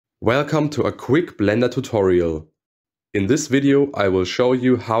Welcome to a quick Blender tutorial. In this video I will show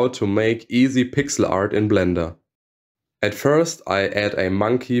you how to make easy pixel art in Blender. At first I add a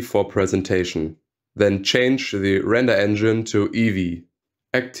monkey for presentation. Then change the render engine to Eevee.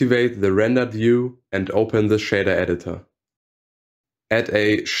 Activate the rendered view and open the shader editor. Add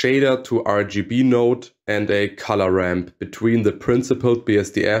a shader to RGB node and a color ramp between the principled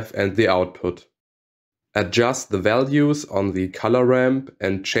BSDF and the output. Adjust the values on the color ramp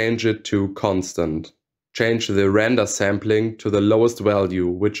and change it to constant. Change the render sampling to the lowest value,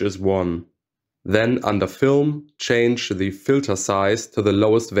 which is 1. Then under film, change the filter size to the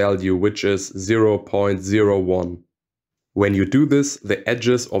lowest value, which is 0.01. When you do this, the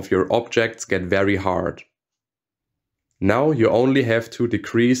edges of your objects get very hard. Now you only have to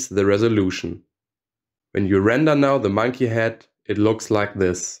decrease the resolution. When you render now the monkey head, it looks like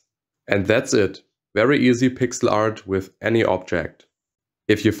this. And that's it. Very easy pixel art with any object.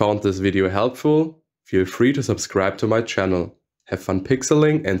 If you found this video helpful, feel free to subscribe to my channel. Have fun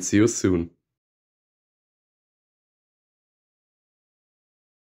pixeling and see you soon.